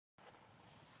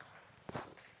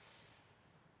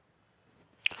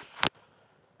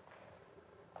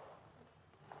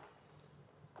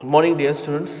Good morning dear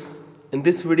students. In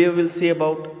this video we'll see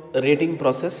about rating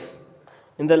process.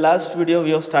 In the last video we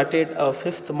have started a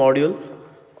fifth module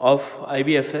of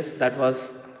IBFS, that was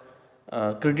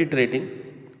credit rating,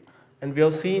 and we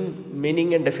have seen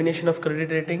meaning and definition of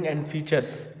credit rating and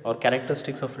features or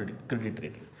characteristics of credit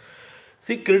rating.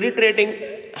 See, credit rating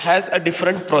has a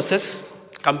different process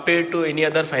compared to any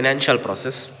other financial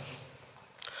process.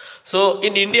 So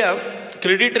in India,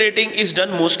 credit rating is done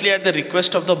mostly at the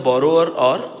request of the borrower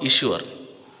or issuer.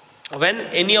 When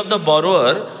any of the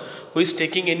borrower who is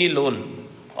taking any loan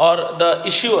or the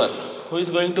issuer who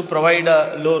is going to provide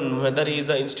a loan, whether he is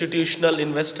an institutional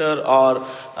investor or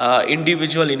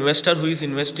individual investor who is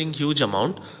investing huge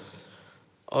amount,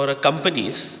 or a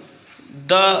companies,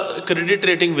 the credit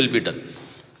rating will be done.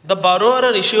 The borrower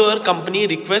or issuer company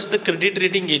requests the credit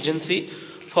rating agency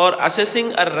for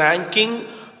assessing a ranking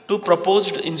to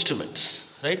proposed instruments,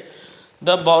 right?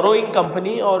 The borrowing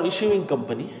company or issuing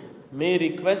company may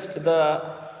request the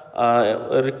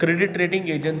credit rating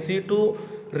agency to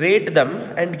rate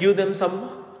them and give them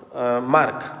some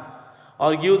mark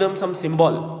or give them some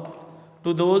symbol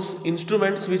to those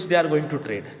instruments which they are going to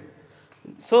trade.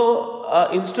 So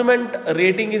instrument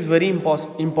rating is very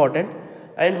important,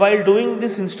 and while doing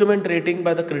this instrument rating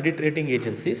by the credit rating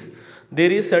agencies,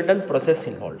 there is certain process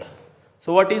involved.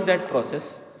 So what is that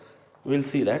process? We'll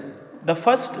see that. The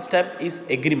first step is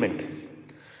agreement.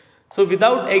 So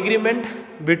without agreement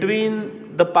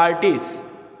between the parties,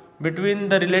 between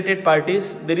the related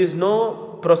parties, there is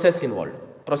no process involved.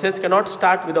 Process cannot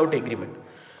start without agreement.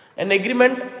 An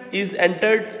agreement is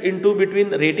entered into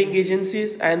between rating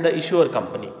agencies and the issuer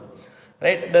company,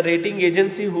 right? The rating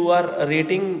agency who are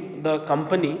rating the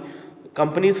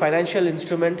company's financial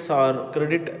instruments or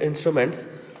credit instruments,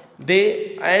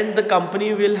 they and the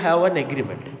company will have an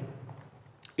agreement.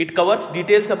 It covers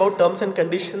details about terms and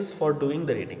conditions for doing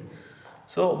the rating.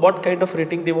 So what kind of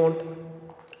rating they want,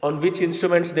 on which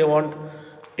instruments they want,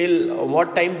 till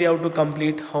what time they have to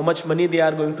complete, how much money they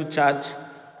are going to charge,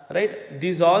 right?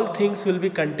 These all things will be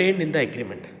contained in the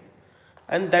agreement,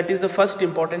 and that is the first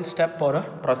important step for a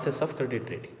process of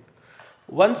credit rating.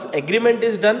 Once agreement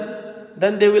is done,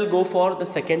 then they will go for the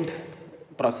second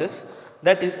process,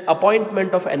 that is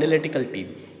appointment of analytical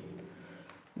team.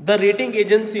 The rating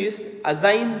agencies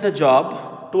assign the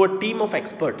job to a team of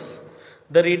experts.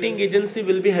 The rating agency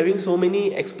will be having so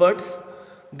many experts.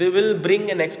 They will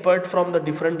bring an expert from the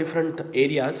different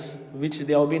areas which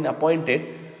they have been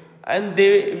appointed, and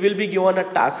they will be given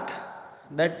a task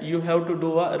that you have to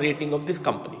do a rating of this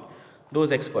company,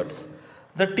 those experts.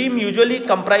 The team usually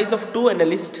comprise of two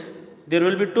analysts. There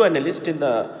will be two analysts in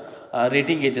the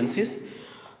rating agencies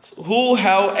who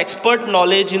have expert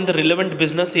knowledge in the relevant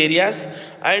business areas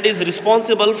and is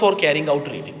responsible for carrying out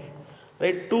rating,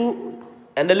 right? Two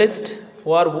analysts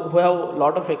who have a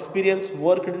lot of experience,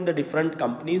 worked in the different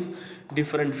companies,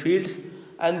 different fields,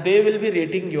 and they will be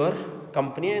rating your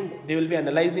company, and they will be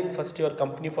analyzing first your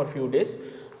company for few days,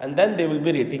 and then they will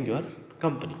be rating your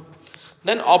company.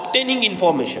 Then obtaining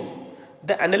information.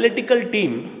 The analytical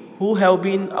team who have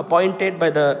been appointed by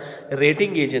the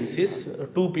rating agencies,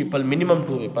 minimum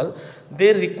two people,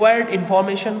 they required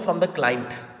information from the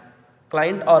client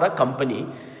or a company,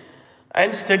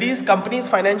 and studies company's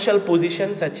financial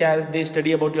position, such as they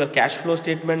study about your cash flow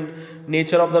statement,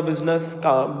 nature of the business,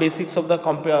 basics of the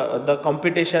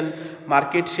competition,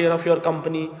 market share of your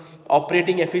company,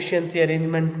 operating efficiency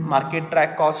arrangement, market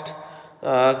track cost,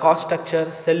 cost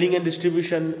structure, selling and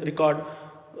distribution record,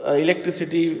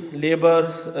 electricity,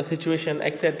 labor situation,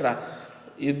 etc.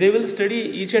 They will study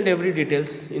each and every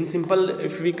details. In simple,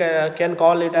 if we can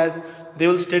call it as, they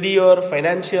will study your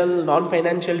financial,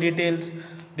 non-financial details.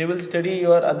 They will study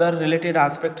your other related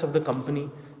aspects of the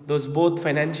company. Those both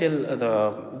financial,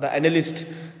 the analyst,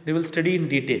 they will study in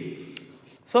detail.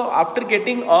 So after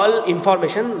getting all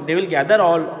information, they will gather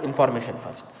all information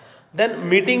first. Then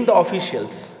meeting the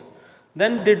officials.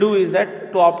 Then they do is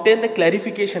that to obtain the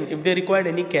clarification, if they required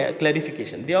any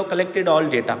clarification, they have collected all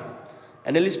data.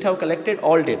 Analysts have collected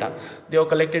all data. They have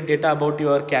collected data about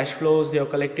your cash flows, they have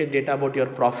collected data about your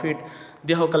profit,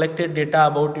 they have collected data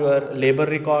about your labor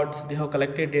records, they have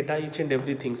collected data each and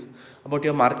everything about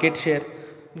your market share.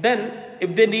 Then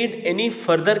if they need any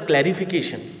further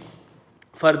clarification,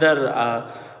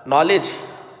 further knowledge,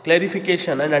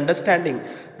 clarification and understanding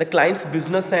the client's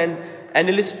business and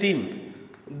analyst team,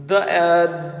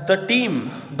 the team,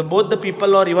 both the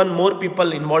people or even more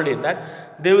people involved in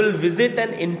that, they will visit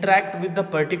and interact with the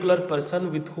particular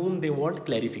person with whom they want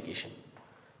clarification,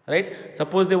 right?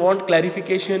 Suppose they want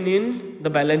clarification in the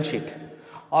balance sheet,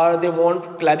 or they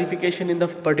want clarification in the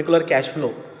particular cash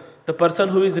flow. The person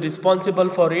who is responsible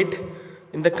for it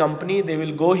in the company, they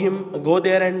will go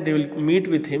there and they will meet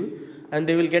with him, and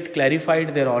they will get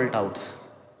clarified their all doubts,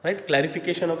 right?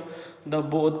 Clarification of the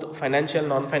both financial,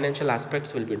 non-financial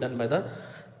aspects will be done by the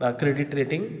credit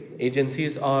rating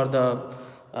agencies or the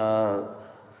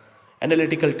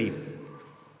analytical team.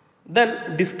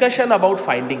 Then discussion about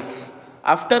findings.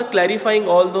 After clarifying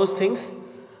all those things,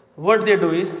 what they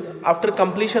do is, after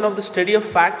completion of the study of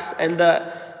facts and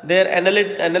their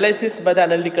analysis by the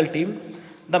analytical team,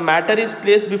 the matter is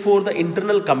placed before the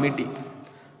internal committee,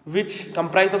 which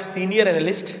comprise of senior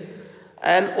analyst,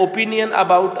 and opinion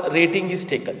about rating is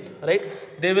taken, right?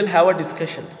 They will have a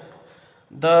discussion.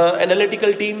 The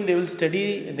analytical team, they will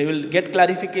study, they will get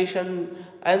clarification,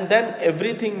 and then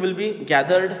everything will be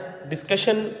gathered,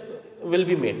 discussion will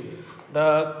be made.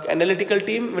 The analytical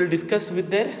team will discuss with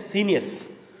their seniors,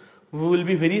 who will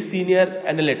be very senior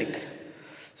analytic.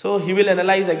 So he will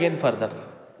analyze again further.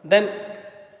 Then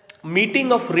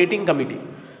meeting of rating committee.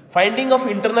 Finding of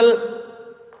internal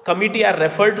committee are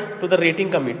referred to the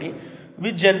rating committee,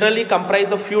 which generally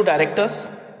comprise of few directors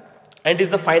and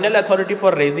is the final authority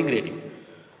for raising rating.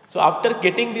 So after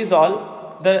getting this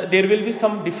all, there will be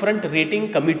some different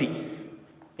rating committee.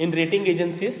 In rating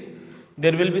agencies,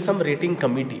 there will be some rating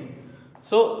committee.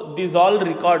 So these all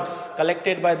records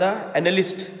collected by the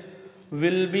analyst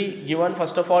will be given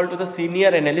first of all to the senior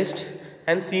analyst,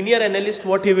 and senior analyst,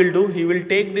 what he will do, he will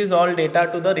take this all data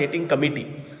to the rating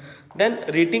committee. Then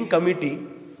rating committee,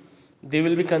 they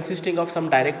will be consisting of some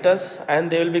directors, and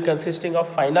they will be consisting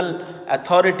of final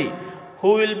authority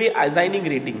who will be assigning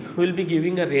rating, who will be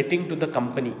giving a rating to the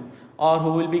company, or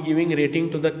who will be giving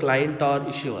rating to the client or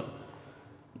issuer.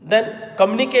 Then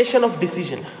communication of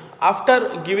decision.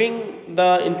 After giving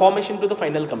the information to the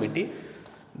final committee,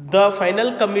 the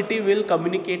final committee will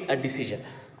communicate a decision.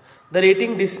 The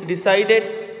rating decided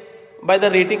by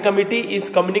the rating committee is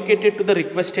communicated to the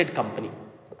requested company.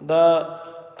 The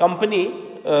company,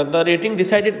 the rating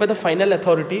decided by the final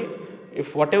authority,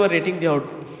 if whatever rating they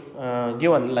have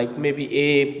given, like maybe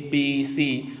A, B,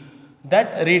 C,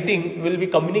 that rating will be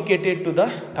communicated to the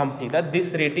company that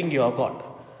this rating you have got.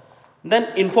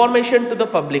 Then information to the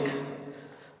public.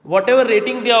 Whatever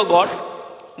rating they have got,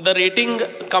 the rating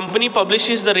company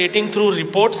publishes the rating through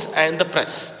reports and the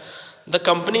press. The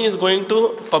company is going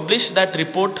to publish that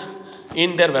report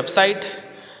in their website,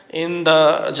 in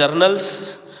the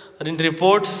journals, in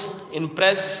reports, in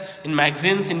press, in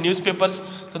magazines, in newspapers.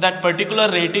 So that particular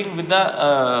rating with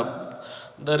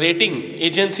the rating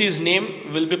agency's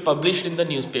name will be published in the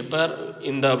newspaper,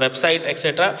 in the website,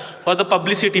 etc. for the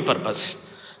publicity purpose.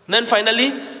 Then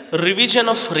finally, revision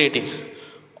of rating.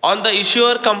 On the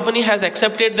issuer, company has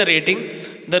accepted the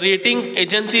rating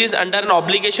agency is under an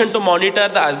obligation to monitor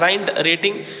the assigned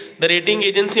rating. The rating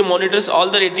agency monitors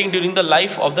all the rating during the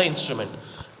life of the instrument.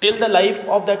 Till the life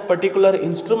of that particular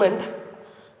instrument,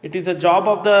 it is a job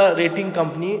of the rating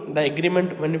company, the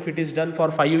agreement, when if it is done for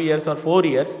 5 years or 4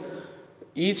 years,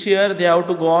 each year they have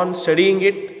to go on studying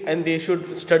it, and they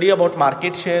should study about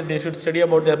market share, they should study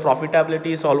about their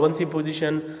profitability, solvency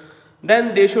position.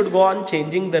 Then they should go on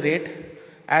changing the rate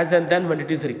as and then when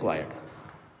it is required.